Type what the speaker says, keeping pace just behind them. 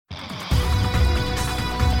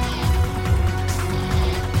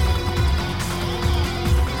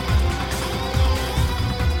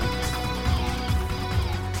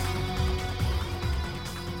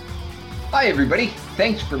Hi, everybody.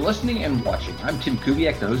 Thanks for listening and watching. I'm Tim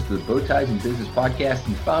Kubiak, the host of the Bow Ties and Business Podcast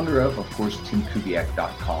and founder of course,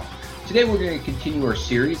 TimKubiak.com. Today, we're going to continue our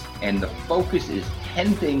series, and the focus is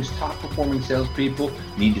 10 things top-performing salespeople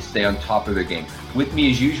need to stay on top of their game. With me,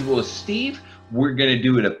 as usual, is Steve. We're going to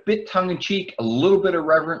do it a bit tongue-in-cheek, a little bit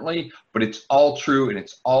irreverently, but it's all true, and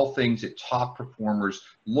it's all things that top performers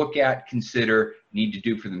look at, consider, need to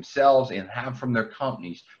do for themselves, and have from their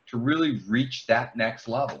companies to really reach that next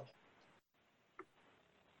level.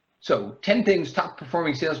 So 10 things top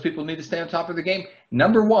performing salespeople need to stay on top of the game.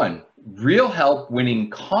 Number one, real help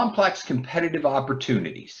winning complex competitive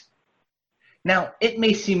opportunities. Now, it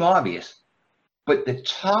may seem obvious, but the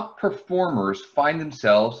top performers find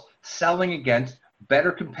themselves selling against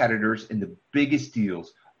better competitors in the biggest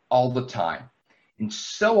deals all the time. And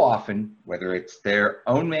so often, whether it's their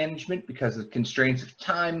own management because of constraints of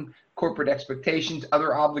time, corporate expectations,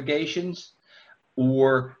 other obligations,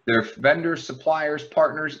 or their vendors, suppliers,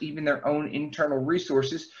 partners, even their own internal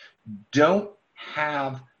resources, don't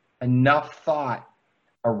have enough thought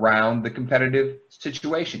around the competitive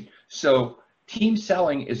situation. So team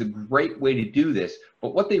selling is a great way to do this,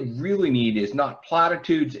 but what they really need is not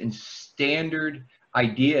platitudes and standard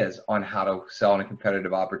ideas on how to sell in a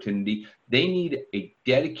competitive opportunity. They need a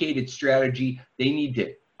dedicated strategy. They need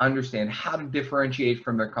to understand how to differentiate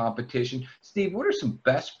from their competition. Steve, what are some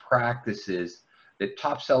best practices that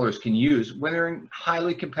top sellers can use when they're in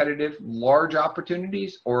highly competitive, large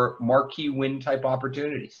opportunities or marquee win type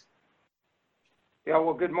opportunities? Yeah,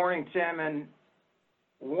 well, good morning, Tim. And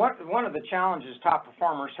one of the challenges top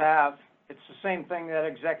performers have, it's the same thing that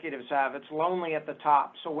executives have. It's lonely at the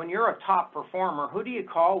top. So when you're a top performer, who do you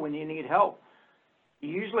call when you need help? You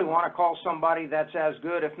usually want to call somebody that's as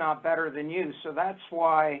good, if not better than you. So that's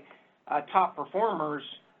why top performers,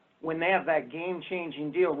 when they have that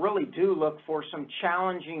game-changing deal, really do look for some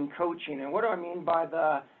challenging coaching. And what do I mean by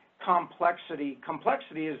the complexity?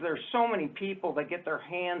 Complexity is there's so many people that get their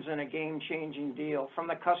hands in a game-changing deal from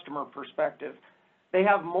the customer perspective. They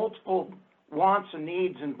have multiple wants and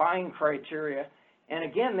needs and buying criteria. And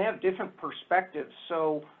again, they have different perspectives.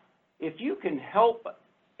 So if you can help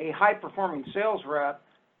a high-performing sales rep,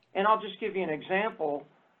 and I'll just give you an example,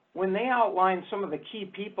 when they outline some of the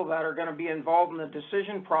key people that are going to be involved in the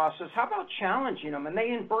decision process, how about challenging them? And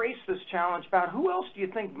they embrace this challenge about who else do you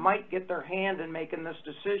think might get their hand in making this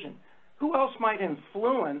decision? Who else might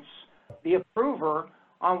influence the approver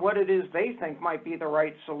on what it is they think might be the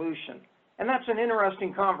right solution? And that's an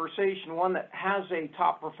interesting conversation, one that has a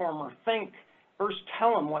top performer think, first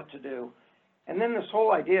tell them what to do. And then this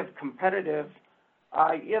whole idea of competitive,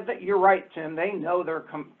 yeah, you're right, Tim, they know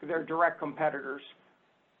their direct competitors.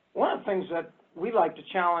 One of the things that we like to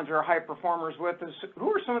challenge our high performers with is who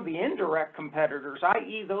are some of the indirect competitors,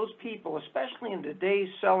 i.e. those people, especially in today's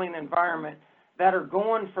selling environment, that are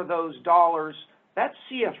going for those dollars. That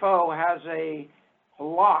CFO has a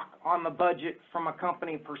lock on the budget from a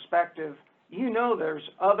company perspective. You know there's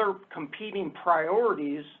other competing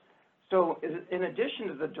priorities. So in addition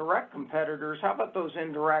to the direct competitors, how about those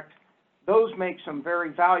indirect? Those make some very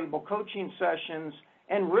valuable coaching sessions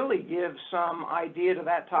and really give some idea to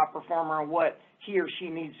that top performer on what he or she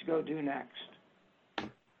needs to go do next.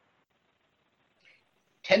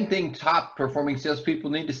 10 things top performing salespeople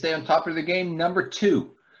need to stay on top of the game. Number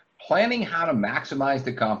two, planning how to maximize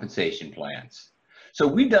the compensation plans. So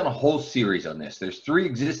we've done a whole series on this. There's 3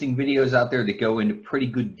 existing videos out there that go into pretty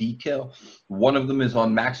good detail. One of them is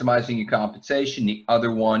on maximizing your compensation. The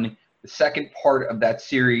other one, the second part of that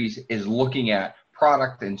series, is looking at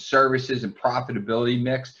product and services and profitability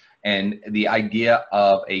mix and the idea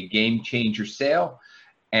of a game changer sale.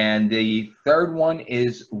 And the third one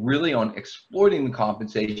is really on exploiting the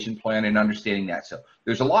compensation plan and understanding that. So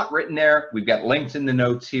there's a lot written there. We've got links in the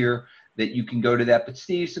notes here that you can go to that. But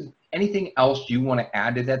Steve, anything else you want to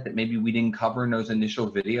add to that maybe we didn't cover in those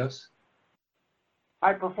initial videos?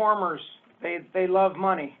 High performers, they love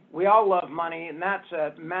money. We all love money, and that's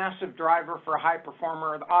a massive driver for a high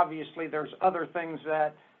performer. Obviously, there's other things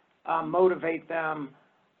that motivate them.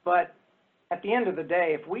 But at the end of the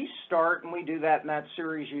day, if we start, and we do that in that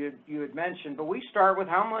series you had mentioned, but we start with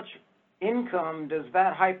how much income does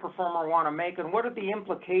that high performer want to make, and what are the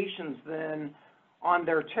implications then on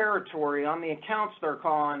their territory, on the accounts they're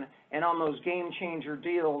calling, and on those game changer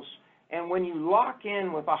deals. And when you lock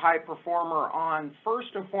in with a high performer on, first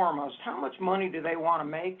and foremost, how much money do they want to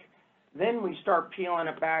make, then we start peeling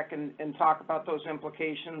it back and talk about those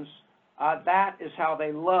implications. That is how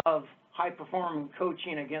they love high-performing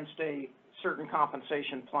coaching against a certain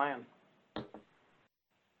compensation plan.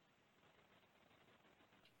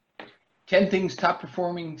 10 things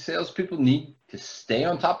top-performing salespeople need to stay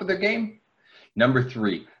on top of their game. Number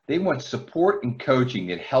three, they want support and coaching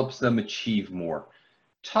that helps them achieve more.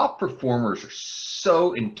 Top performers are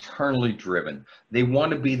so internally driven. They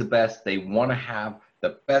want to be the best. They want to have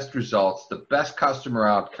the best results, the best customer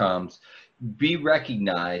outcomes, be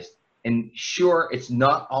recognized. And sure, it's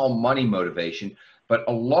not all money motivation, but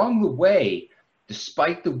along the way,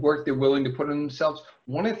 despite the work they're willing to put on themselves,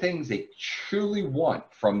 one of the things they truly want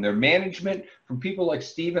from their management, from people like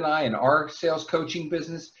Steve and I in our sales coaching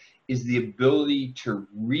business, is the ability to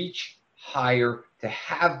reach higher, to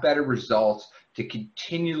have better results, to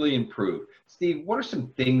continually improve. Steve, what are some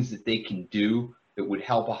things that they can do that would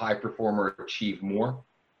help a high performer achieve more?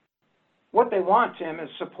 What they want, Tim, is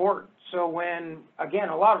support. So when, again,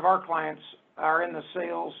 a lot of our clients are in the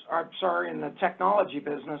in the technology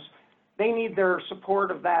business, they need their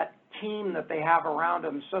support of that team that they have around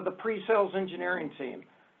them. So the pre-sales engineering team,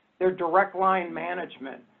 their direct line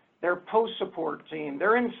management, their post-support team,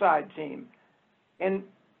 their inside team. And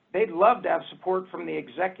they'd love to have support from the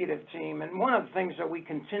executive team. And one of the things that we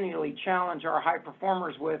continually challenge our high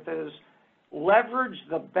performers with is leverage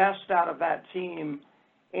the best out of that team.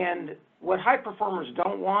 And what high performers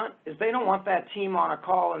don't want is they don't want that team on a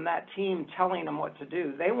call and that team telling them what to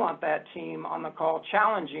do. They want that team on the call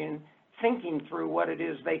challenging, thinking through what it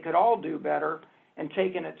is they could all do better and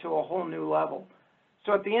taking it to a whole new level.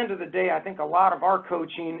 So at the end of the day, I think a lot of our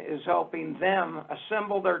coaching is helping them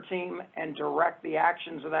assemble their team and direct the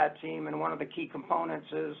actions of that team. And one of the key components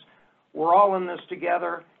is we're all in this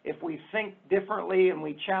together. If we think differently and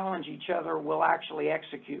we challenge each other, we'll actually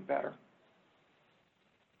execute better.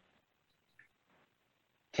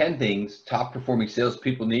 10 things top performing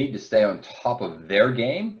salespeople need to stay on top of their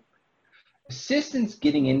game. Assistance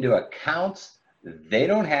getting into accounts they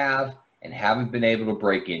don't have and haven't been able to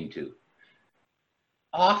break into.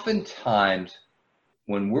 Oftentimes,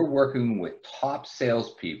 when we're working with top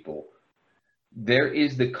salespeople, there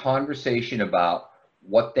is the conversation about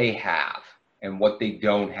what they have and what they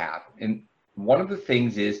don't have. And one of the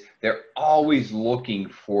things is they're always looking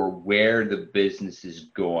for where the business is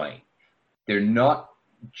going. They're not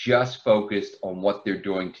just focused on what they're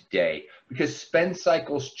doing today, because spend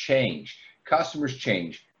cycles change, customers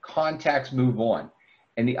change, contacts move on.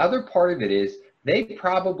 And the other part of it is they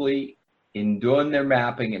probably, in doing their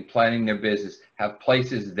mapping and planning their business, have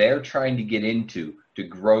places they're trying to get into to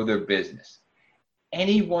grow their business.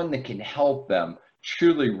 Anyone that can help them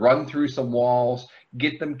truly run through some walls,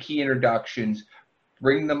 get them key introductions,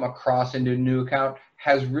 bring them across into a new account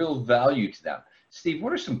has real value to them. Steve,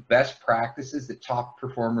 what are some best practices that top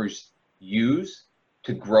performers use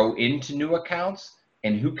to grow into new accounts,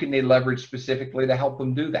 and who can they leverage specifically to help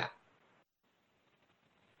them do that?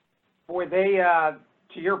 Boy, to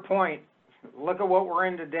your point, look at what we're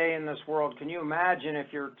in today in this world. Can you imagine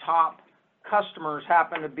if your top customers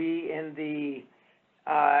happen to be in the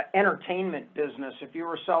entertainment business? If you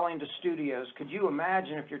were selling to studios, could you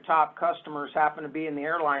imagine if your top customers happen to be in the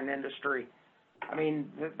airline industry? I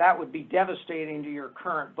mean, that would be devastating to your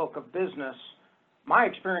current book of business. My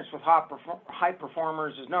experience with high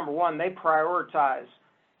performers is, number one, they prioritize.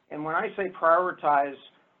 And when I say prioritize,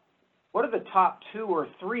 what are the top 2 or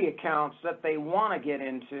 3 accounts that they want to get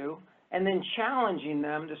into? And then challenging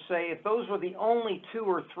them to say, if those were the only 2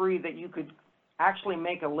 or 3 that you could actually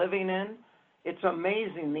make a living in, it's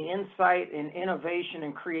amazing the insight and innovation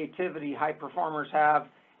and creativity high performers have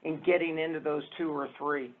in getting into those 2 or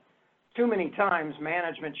 3. Too many times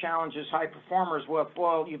management challenges high performers with,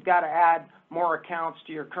 well, you've got to add more accounts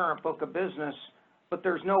to your current book of business, but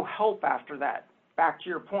there's no help after that. Back to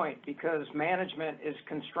your point, because management is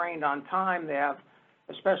constrained on time. They have,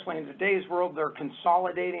 especially in today's world, they're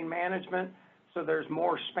consolidating management, so there's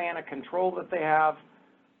more span of control that they have.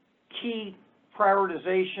 Key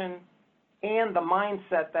prioritization and the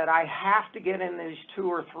mindset that I have to get in these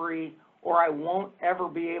 2 or 3 or I won't ever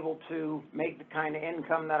be able to make the kind of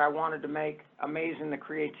income that I wanted to make. Amazing the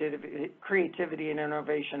creativity and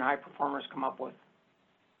innovation high performers come up with.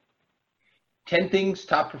 10 things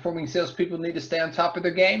top performing salespeople need to stay on top of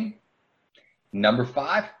their game. Number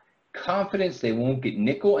 5, confidence they won't get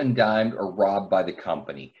nickel and dimed or robbed by the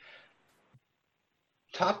company.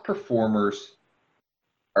 Top performers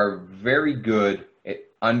are very good at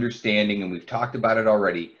understanding, and we've talked about it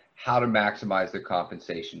already, how to maximize their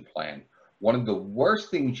compensation plan. One of the worst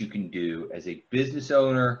things you can do as a business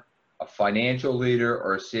owner, a financial leader,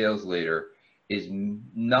 or a sales leader is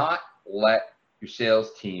not let your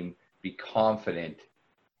sales team be confident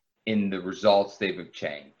in the results they've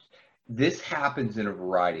obtained. This happens in a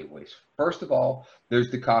variety of ways. First of all, there's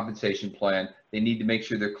the compensation plan. They need to make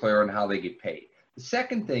sure they're clear on how they get paid. The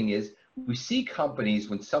second thing is we see companies,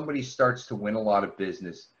 when somebody starts to win a lot of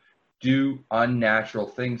business, do unnatural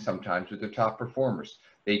things sometimes with their top performers.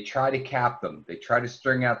 They try to cap them. They try to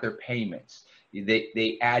string out their payments.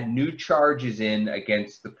 They add new charges in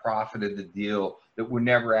against the profit of the deal that were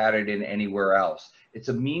never added in anywhere else. It's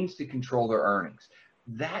a means to control their earnings.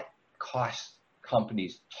 That costs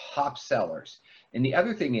companies top sellers. And the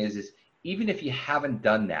other thing is even if you haven't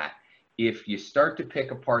done that, if you start to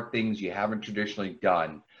pick apart things you haven't traditionally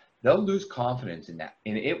done, they'll lose confidence in that,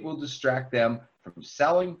 and it will distract them from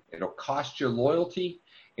selling. It'll cost you loyalty.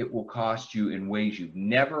 It will cost you in ways you've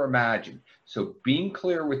never imagined. So being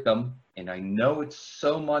clear with them, and I know it's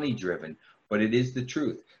so money driven, but it is the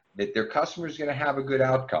truth, that their customer is going to have a good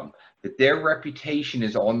outcome, that their reputation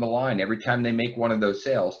is on the line every time they make one of those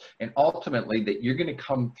sales, and ultimately that you're going to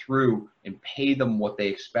come through and pay them what they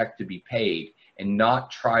expect to be paid and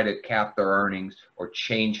not try to cap their earnings or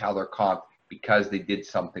change how they're comped because they did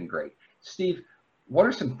something great. Steve, what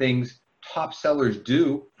are some things top sellers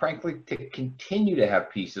do, frankly, to continue to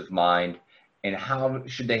have peace of mind, and how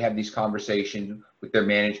should they have these conversations with their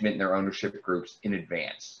management and their ownership groups in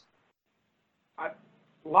advance?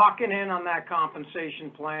 Locking in on that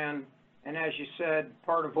compensation plan, and as you said,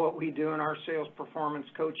 part of what we do in our sales performance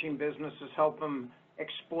coaching business is help them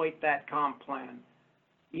exploit that comp plan.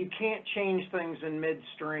 You can't change things in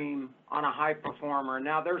midstream on a high performer.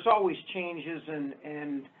 Now, there's always changes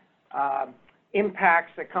and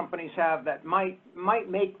impacts that companies have that might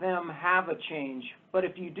make them have a change. But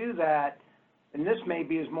if you do that, and this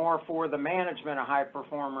maybe is more for the management of high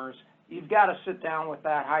performers, you've got to sit down with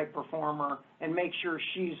that high performer and make sure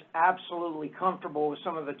she's absolutely comfortable with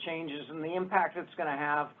some of the changes and the impact it's going to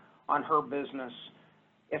have on her business.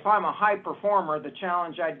 If I'm a high performer, the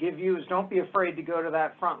challenge I'd give you is don't be afraid to go to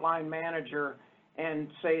that frontline manager and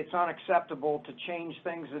say it's unacceptable to change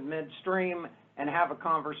things in midstream and have a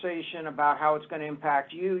conversation about how it's going to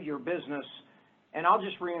impact you, your business. And I'll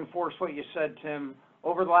just reinforce what you said, Tim.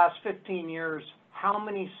 Over the last 15 years, how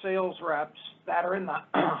many sales reps that are in the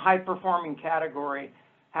high-performing category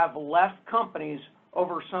have left companies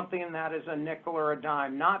over something that is a nickel or a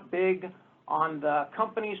dime? Not big on the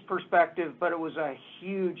company's perspective, but it was a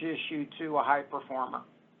huge issue to a high performer.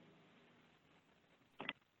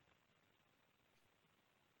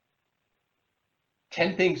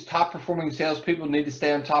 Ten things top performing salespeople need to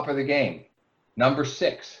stay on top of the game. Number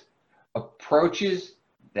 6, approaches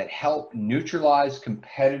that help neutralize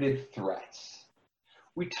competitive threats.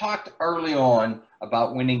 We talked early on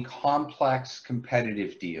about winning complex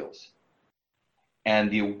competitive deals and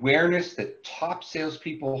the awareness that top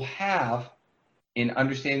salespeople have in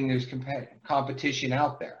understanding there's competition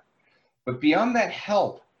out there. But beyond that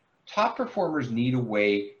help, top performers need a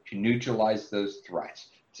way to neutralize those threats,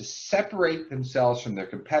 to separate themselves from their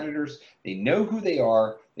competitors. They know who they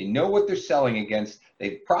are. They know what they're selling against.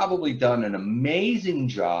 They've probably done an amazing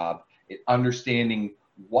job at understanding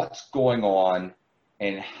what's going on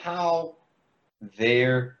and how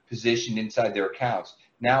they're positioned inside their accounts.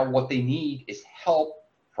 Now what they need is help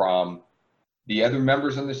from the other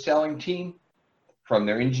members on the selling team, from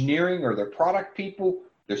their engineering or their product people,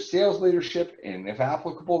 their sales leadership, and if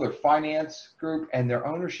applicable, their finance group and their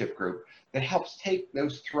ownership group, that helps take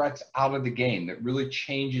those threats out of the game, that really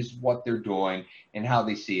changes what they're doing and how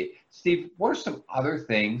they see it. Steve, what are some other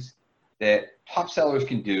things that top sellers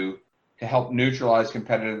can do to help neutralize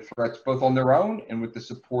competitive threats, both on their own and with the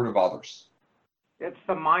support of others? It's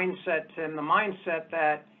the mindset, Tim, the mindset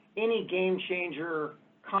that any game changer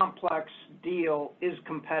complex deal is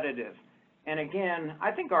competitive. And again,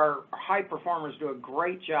 I think our high performers do a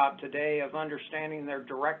great job today of understanding their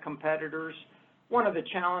direct competitors. One of the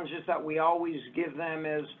challenges that we always give them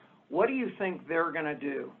is, what do you think they're going to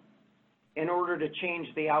do in order to change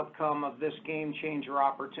the outcome of this game changer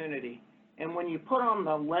opportunity? And when you put on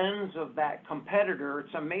the lens of that competitor,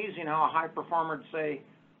 it's amazing how a high performer would say,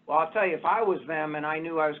 well, I'll tell you, if I was them and I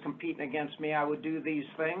knew I was competing against me, I would do these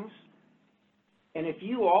things. And if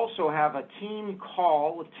you also have a team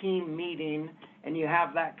call, a team meeting, and you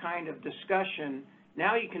have that kind of discussion,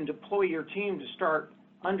 now you can deploy your team to start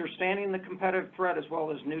understanding the competitive threat as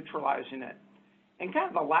well as neutralizing it. And kind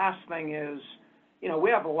of the last thing is, you know, we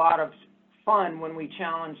have a lot of fun when we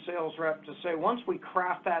challenge sales reps to say, once we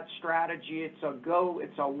craft that strategy, it's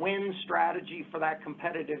a win strategy for that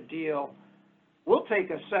competitive deal. We'll take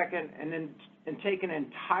a second and take an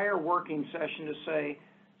entire working session to say,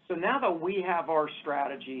 so now that we have our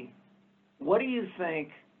strategy, what do you think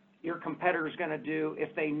your competitor is going to do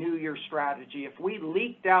if they knew your strategy? If we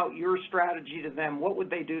leaked out your strategy to them, what would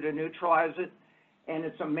they do to neutralize it? And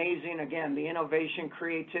it's amazing, again, the innovation,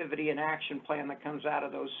 creativity, and action plan that comes out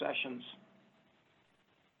of those sessions.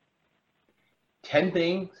 10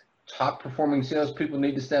 things top performing salespeople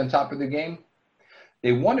need to stay on top of their game?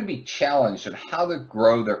 They want to be challenged on how to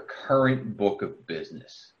grow their current book of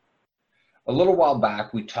business. A little while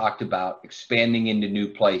back, we talked about expanding into new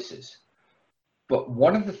places. But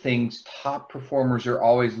one of the things top performers are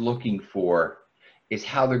always looking for is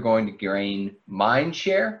how they're going to gain mind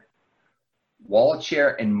share, wallet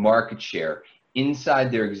share, and market share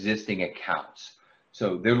inside their existing accounts.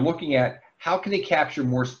 So they're looking at how can they capture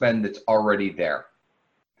more spend that's already there?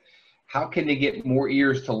 How can they get more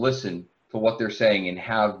ears to listen to what they're saying and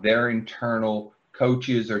have their internal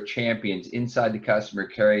coaches or champions inside the customer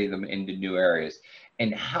carry them into new areas?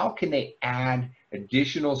 And how can they add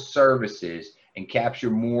additional services and capture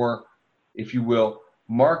more, if you will,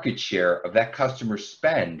 market share of that customer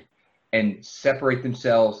spend and separate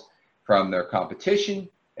themselves from their competition,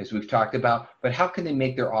 as we've talked about, but how can they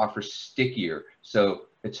make their offers stickier so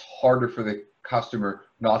it's harder for the customer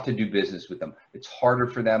not to do business with them? It's harder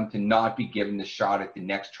for them to not be given the shot at the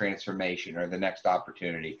next transformation or the next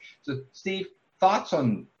opportunity. So Steve, thoughts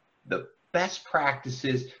on the best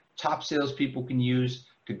practices top salespeople can use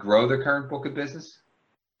to grow their current book of business?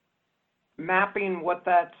 Mapping what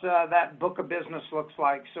that book of business looks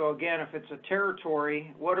like. So again, if it's a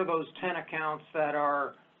territory, what are those 10 accounts that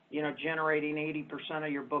are, generating 80%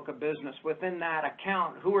 of your book of business? Within that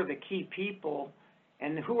account, who are the key people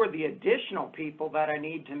and who are the additional people that I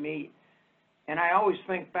need to meet? And I always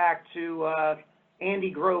think back to Andy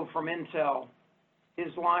Grove from Intel,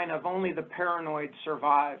 his line of only the paranoid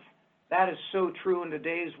survive. That is so true in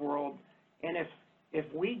today's world. And if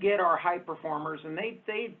we get our high performers and they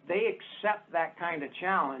accept that kind of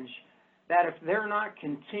challenge, that if they're not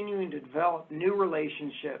continuing to develop new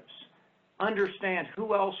relationships, understand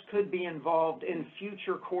who else could be involved in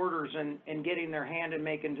future quarters and getting their hand in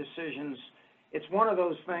making decisions, it's one of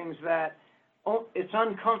those things that it's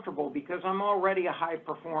uncomfortable because I'm already a high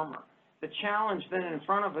performer. The challenge then in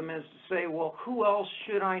front of them is to say, well, who else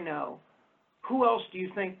should I know? Who else do you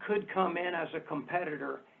think could come in as a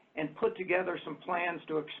competitor and put together some plans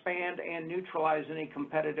to expand and neutralize any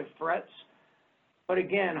competitive threats? But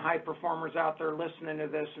again, high performers out there listening to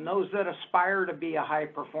this, and those that aspire to be a high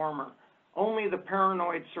performer, only the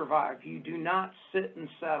paranoid survive. You do not sit and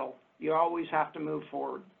settle. You always have to move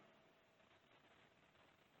forward.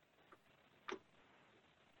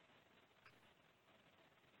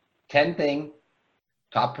 Ten thing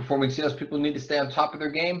top performing salespeople need to stay on top of their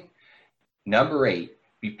game. Number 8,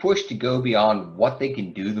 be pushed to go beyond what they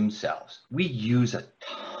can do themselves. We use a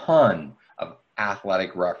ton of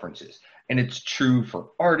athletic references, and it's true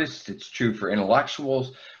for artists, it's true for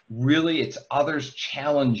intellectuals. Really, it's others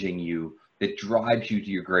challenging you that drives you to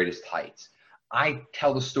your greatest heights. I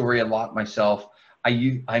tell the story a lot myself.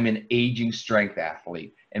 I'm an aging strength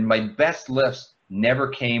athlete, and my best lifts never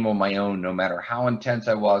came on my own, no matter how intense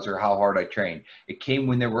I was or how hard I trained. It came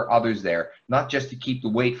when there were others there, not just to keep the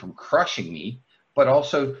weight from crushing me, but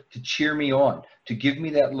also to cheer me on, to give me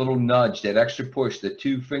that little nudge, that extra push, the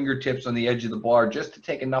 2 fingertips on the edge of the bar, just to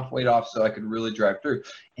take enough weight off so I could really drive through.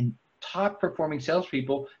 And top performing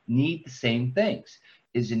salespeople need the same things.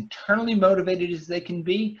 As internally motivated as they can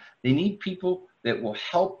be, they need people that will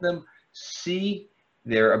help them see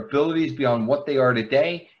their abilities beyond what they are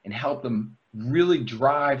today and help them really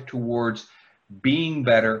drive towards being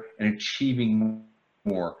better and achieving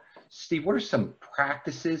more. Steve, what are some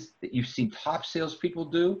practices that you've seen top salespeople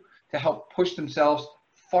do to help push themselves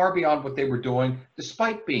far beyond what they were doing,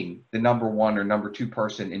 despite being the number 1 or number 2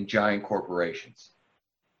 person in giant corporations?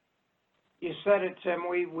 You said it, Tim.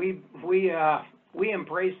 We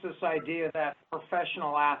embrace this idea that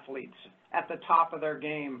professional athletes at the top of their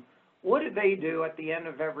game, what do they do at the end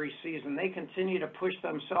of every season? They continue to push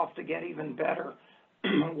themselves to get even better.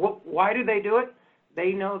 Why do they do it?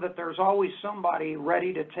 They know that there's always somebody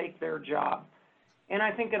ready to take their job. And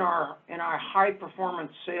I think in our high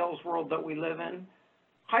performance sales world that we live in,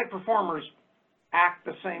 high performers act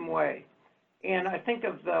the same way. And I think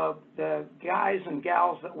of the guys and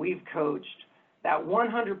gals that we've coached that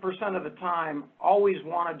 100% of the time always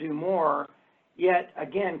want to do more, yet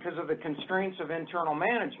again, because of the constraints of internal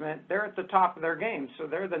management, they're at the top of their game. So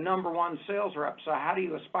they're the number 1 sales rep. So how do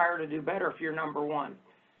you aspire to do better if you're number 1?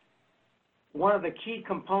 One of the key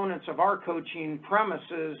components of our coaching premise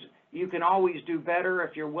is you can always do better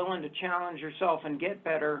if you're willing to challenge yourself and get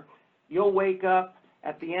better. You'll wake up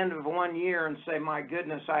at the end of 1 year and say, my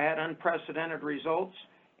goodness, I had unprecedented results.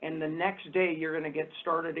 And the next day you're going to get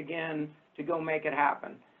started again to go make it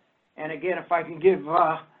happen. And again, if I can give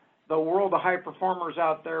the world of high performers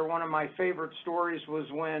out there, one of my favorite stories was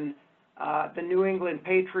when the New England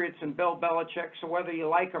Patriots and Bill Belichick, so whether you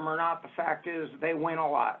like them or not, the fact is they win a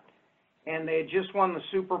lot. and they had just won the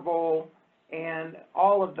Super Bowl, and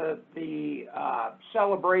all of the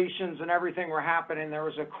celebrations and everything were happening. There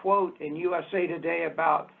was a quote in USA Today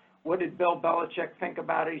about what did Bill Belichick think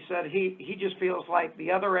about it. He said he just feels like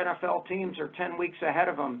the other NFL teams are 10 weeks ahead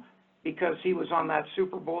of him because he was on that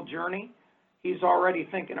Super Bowl journey. He's already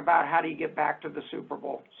thinking about how do you get back to the Super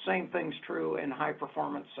Bowl. Same thing's true in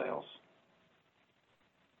high-performance sales.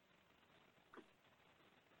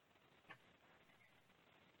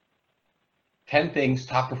 Ten things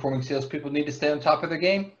top-performing salespeople need to stay on top of their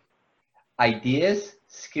game. Ideas,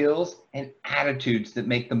 skills, and attitudes that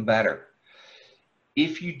make them better.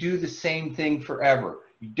 If you do the same thing forever,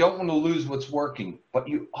 you don't want to lose what's working, but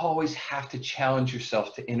you always have to challenge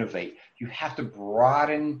yourself to innovate. You have to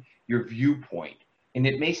broaden your viewpoint. And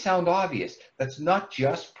it may sound obvious. That's not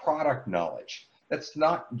just product knowledge. That's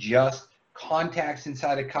not just contacts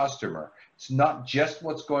inside a customer. It's not just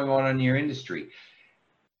what's going on in your industry.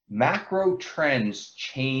 Macro trends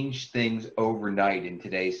change things overnight in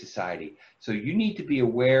today's society. So you need to be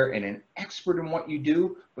aware and an expert in what you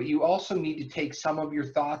do, but you also need to take some of your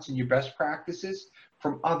thoughts and your best practices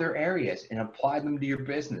from other areas and apply them to your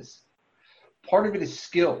business. Part of it is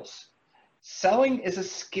skills. Selling is a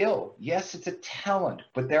skill. Yes, it's a talent,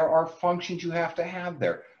 but there are functions you have to have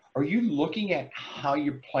there. Are you looking at how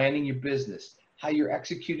you're planning your business, how you're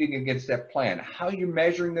executing against that plan, how you're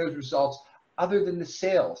measuring those results other than the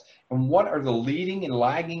sales, and what are the leading and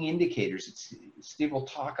lagging indicators that Steve will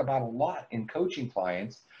talk about a lot in coaching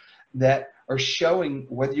clients that are showing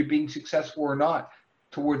whether you're being successful or not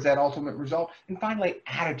towards that ultimate result? And finally,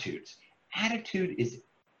 attitudes. Attitude is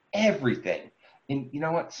everything. And you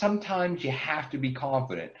know what? Sometimes you have to be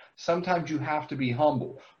confident. Sometimes you have to be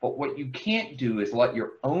humble. But what you can't do is let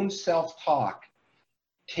your own self-talk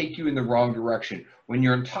take you in the wrong direction. When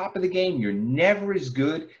you're on top of the game, you're never as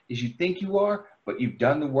good as you think you are, but you've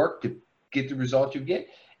done the work to get the result you get.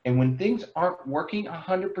 And when things aren't working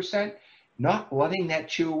 100%, not letting that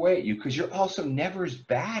chew away at you, because you're also never as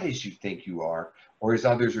bad as you think you are or as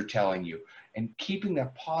others are telling you. And keeping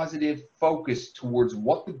that positive focus towards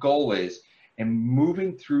what the goal is and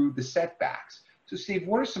moving through the setbacks. So Steve,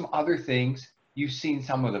 what are some other things you've seen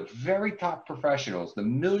some of the very top professionals, the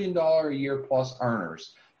 $1 million a year plus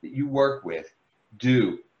earners that you work with,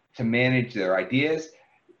 do to manage their ideas,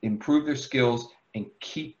 improve their skills, and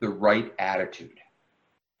keep the right attitude?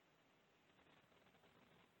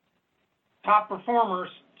 Top performers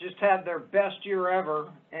just had their best year ever.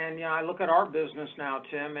 And, you know, I look at our business now,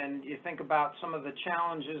 Tim, and you think about some of the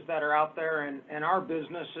challenges that are out there, and our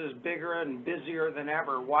business is bigger and busier than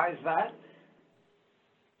ever. Why is that?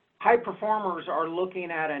 High performers are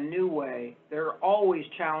looking at a new way. They're always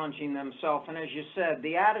challenging themselves. And as you said,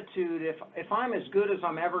 the attitude, if I'm as good as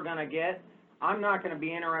I'm ever going to get, I'm not going to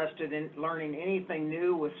be interested in learning anything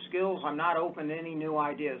new with skills. I'm not open to any new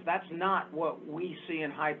ideas. That's not what we see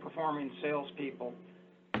in high-performing salespeople.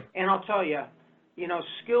 And I'll tell you, you know,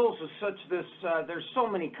 skills is such this, there's so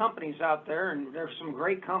many companies out there, and there's some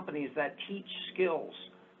great companies that teach skills.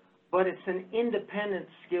 But it's an independent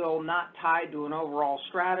skill not tied to an overall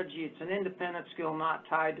strategy. It's an independent skill not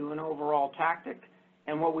tied to an overall tactic.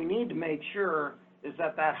 And what we need to make sure is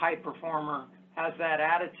that that high performer has that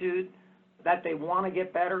attitude, that they want to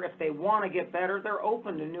get better. If they want to get better, they're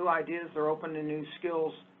open to new ideas. They're open to new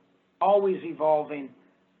skills, always evolving.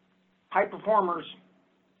 High performers,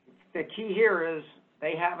 the key here is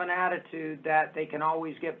they have an attitude that they can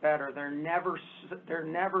always get better. They're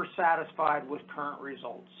never satisfied with current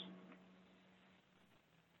results.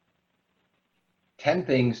 10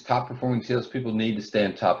 things top performing salespeople need to stay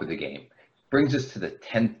on top of the game. Brings us to the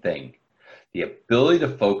 10th thing, the ability to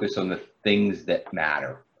focus on the things that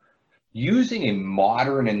matter. Using a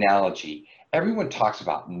modern analogy, everyone talks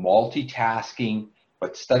about multitasking,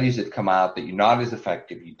 but studies have come out that you're not as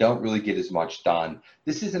effective. You don't really get as much done.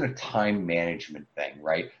 This isn't a time management thing,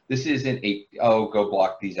 right? This isn't go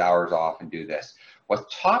block these hours off and do this.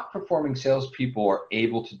 What top performing salespeople are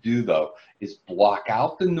able to do, though, is block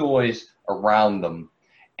out the noise around them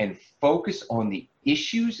and focus on the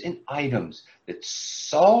issues and items that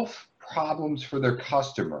solve problems for their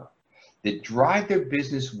customer, that drive their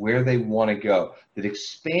business where they want to go, that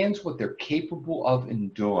expands what they're capable of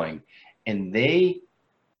and doing, and they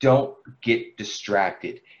don't get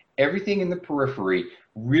distracted. Everything in the periphery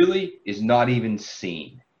really is not even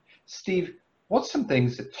seen. Steve, what's some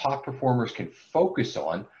things that top performers can focus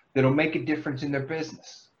on that'll make a difference in their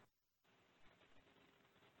business?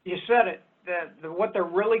 You said it. What they're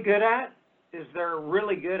really good at is they're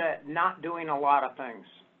really good at not doing a lot of things.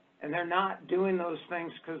 And they're not doing those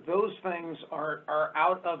things because those things are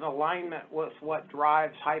out of alignment with what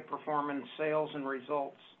drives high-performance sales and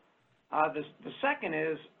results. The second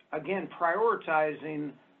is, again,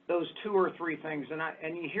 prioritizing those 2 or 3 things.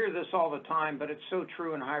 And you hear this all the time, but it's so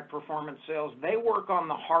true in high performance sales. They work on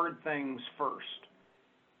the hard things first,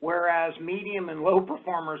 whereas medium and low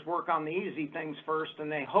performers work on the easy things first,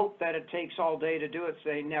 and they hope that it takes all day to do it so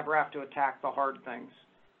they never have to attack the hard things.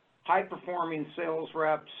 High performing sales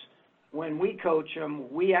reps, when we coach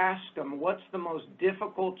them, we ask them, what's the most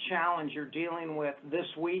difficult challenge you're dealing with this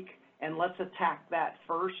week, and let's attack that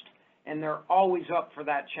first. And they're always up for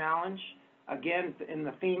that challenge. Again, in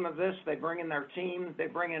the theme of this, they bring in their team, they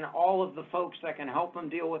bring in all of the folks that can help them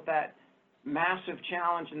deal with that massive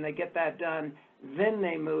challenge, and they get that done. Then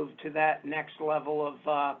they move to that next level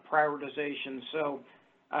of prioritization. So,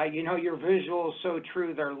 your visual is so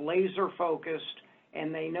true. They're laser focused,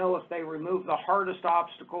 and they know if they remove the hardest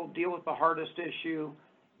obstacle, deal with the hardest issue,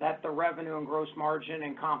 that the revenue and gross margin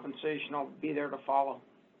and compensation will be there to follow.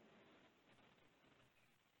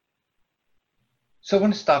 So I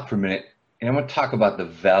want to stop for a minute, and I want to talk about the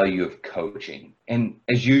value of coaching. And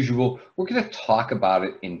as usual, we're going to talk about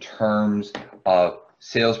it in terms of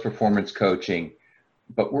sales performance coaching,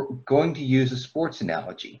 but we're going to use a sports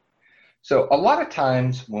analogy. So a lot of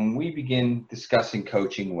times when we begin discussing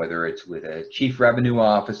coaching, whether it's with a chief revenue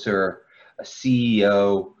officer, a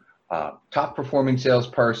CEO, top performing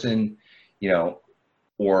salesperson,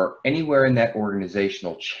 or anywhere in that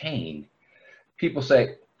organizational chain, people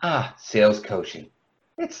say, sales coaching.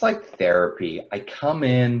 It's like therapy. I come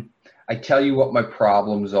in, I tell you what my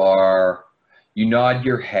problems are, you nod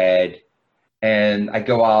your head, and I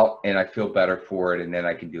go out and I feel better for it, and then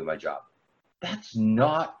I can do my job. That's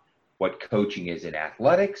not what coaching is in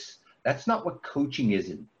athletics. That's not what coaching is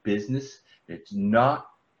in business. It's not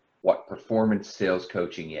what performance sales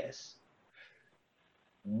coaching is.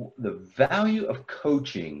 The value of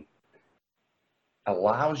coaching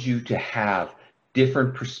allows you to have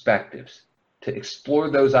different perspectives, to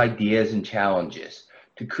explore those ideas and challenges,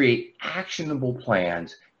 to create actionable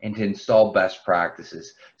plans, and to install best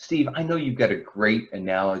practices. Steve, I know you've got a great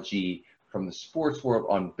analogy from the sports world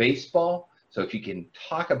on baseball. So if you can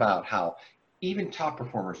talk about how even top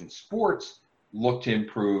performers in sports look to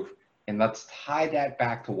improve, and let's tie that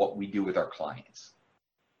back to what we do with our clients.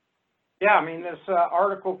 Yeah, this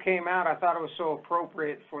article came out. I thought it was so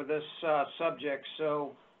appropriate for this subject.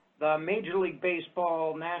 So the Major League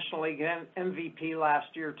Baseball National League MVP last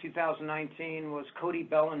year, 2019, was Cody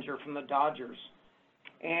Bellinger from the Dodgers.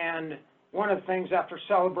 And one of the things, after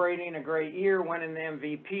celebrating a great year, winning the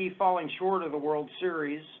MVP, falling short of the World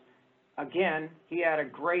Series, again, he had a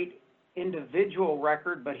great individual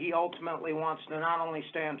record, but he ultimately wants to not only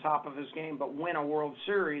stay on top of his game, but win a World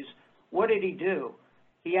Series. What did he do?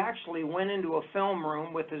 He actually went into a film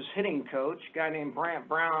room with his hitting coach, a guy named Brant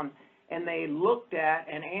Brown, and they looked at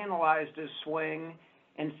and analyzed his swing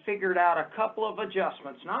and figured out a couple of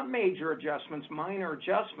adjustments, not major adjustments, minor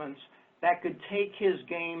adjustments that could take his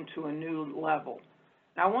game to a new level.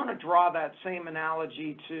 Now, I want to draw that same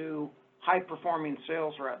analogy to high-performing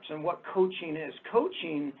sales reps and what coaching is.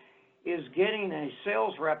 Coaching is getting a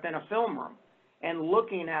sales rep in a film room and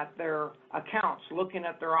looking at their accounts, looking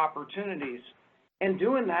at their opportunities, and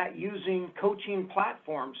doing that using coaching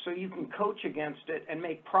platforms so you can coach against it and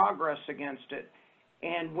make progress against it.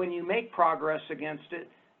 And when you make progress against it,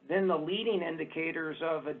 then the leading indicators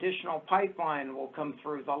of additional pipeline will come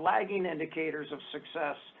through, the lagging indicators of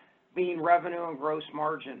success being revenue and gross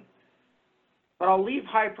margin. But I'll leave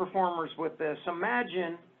high performers with this.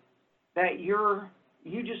 Imagine that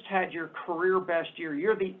you just had your career best year.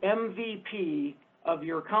 You're the MVP of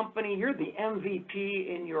your company. You're the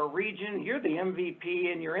MVP in your region. You're the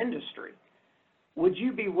MVP in your industry. Would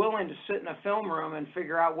you be willing to sit in a film room and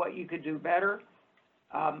figure out what you could do better?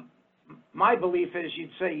 My belief is you'd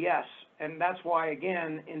say yes. And that's why,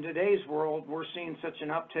 again, in today's world, we're seeing such an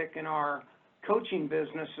uptick in our coaching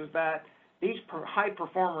business, is that these high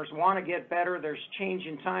performers want to get better. There's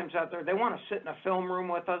changing times out there. They want to sit in a film room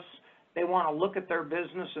with us. They want to look at their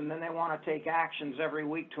business, and then they want to take actions every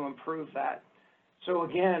week to improve that. So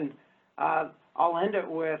again, I'll end it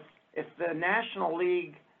with, if the National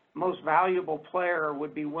League most valuable player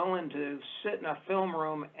would be willing to sit in a film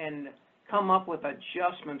room and come up with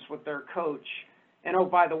adjustments with their coach, and oh,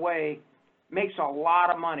 by the way, makes a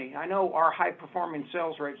lot of money. I know our high-performing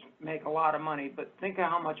sales reps make a lot of money, but think of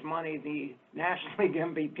how much money the National League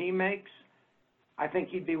MVP makes. I think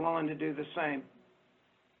you'd be willing to do the same.